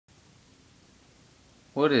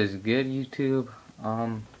What is good, YouTube?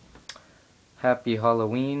 Happy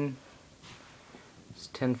Halloween. It's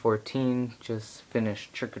 10:14. Just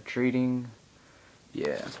finished trick-or-treating.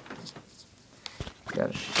 Yeah. Got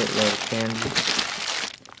a shitload of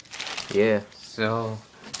candy. Yeah, so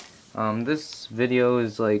this video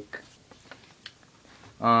is like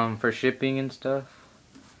for shipping and stuff,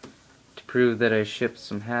 to prove that I shipped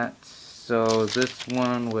some hats. So this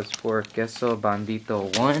one was for Queso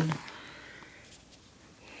Bandito 1.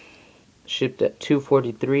 Shipped at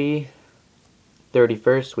 2:43,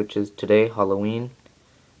 31st, which is today, Halloween.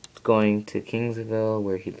 It's going to Kingsville,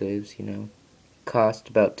 where he lives, you know. Cost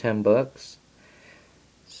about $10.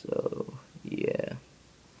 So, yeah.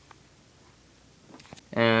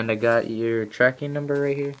 And I got your tracking number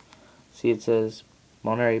right here. See, it says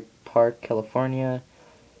Monterey Park, California,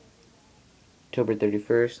 October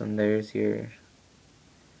 31st, and there's your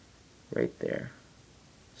right there.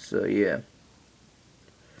 So, yeah.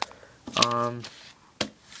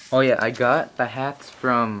 Oh yeah, I got the hats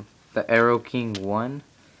from the Aero King 1,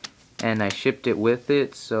 and I shipped it with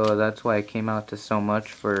it, so that's why it came out to so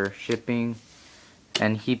much for shipping.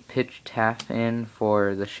 And he pitched half in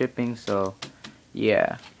for the shipping, so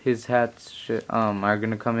yeah, his hats are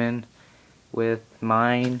gonna come in with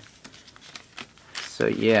mine. So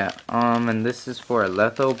yeah, and this is for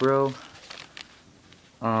Itsalethoubro.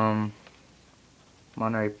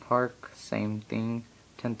 Monterey Park, same thing,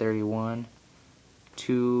 10/31.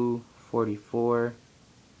 2:44,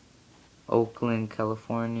 Oakland,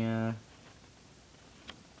 California.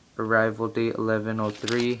 Arrival date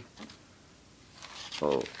 11:03.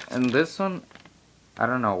 Oh, and this one, I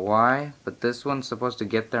don't know why, but this one's supposed to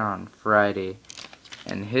get there on Friday.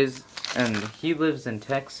 And he lives in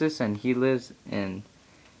Texas, and he lives in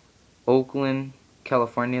Oakland,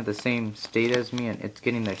 California, the same state as me, and it's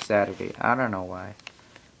getting there Saturday. I don't know why.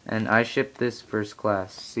 And I shipped this first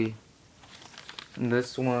class. See? And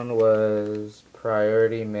this one was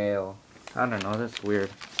priority mail. I don't know, that's weird.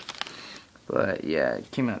 But yeah,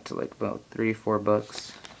 it came out to like about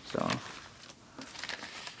 $3-4. So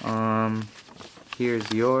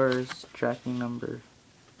here's yours, tracking number,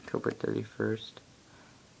 October 31st.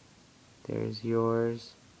 There's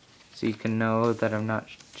yours. So you can know that I'm not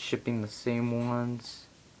shipping the same ones.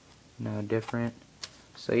 No, different.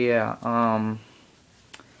 So yeah, I'm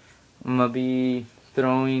gonna be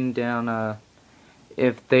throwing down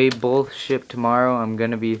if they both ship tomorrow, I'm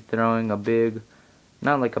gonna be throwing a big,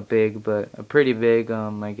 not like a big, but a pretty big, I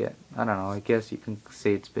don't know, I guess you can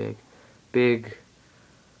say it's big. Big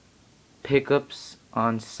pickups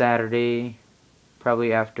on Saturday,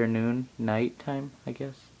 probably afternoon, nighttime, I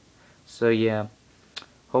guess. So yeah,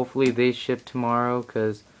 hopefully they ship tomorrow,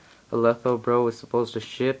 because Itsalethoubro was supposed to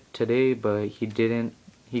ship today, but he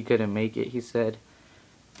couldn't make it, he said.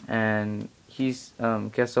 And he's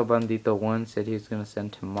Queso Bandito 1 said he's gonna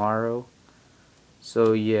send tomorrow.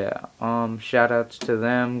 So yeah, shout outs to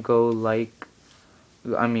them. Go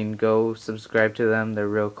subscribe to them. They're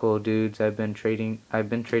real cool dudes. I've been trading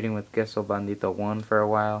with Queso Bandito 1 for a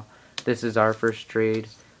while. This is our first trade.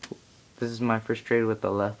 This is my first trade with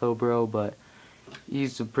Itsalethoubro, but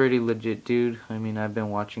he's a pretty legit dude. I mean, I've been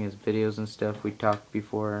watching his videos and stuff. We talked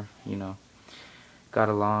before, you know, got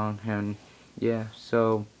along, and yeah,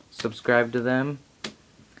 so subscribe to them.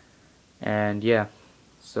 And yeah,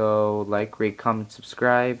 so like, rate, comment,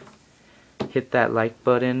 subscribe, hit that like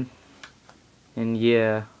button. And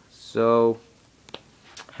yeah, so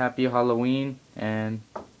happy Halloween and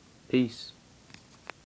peace.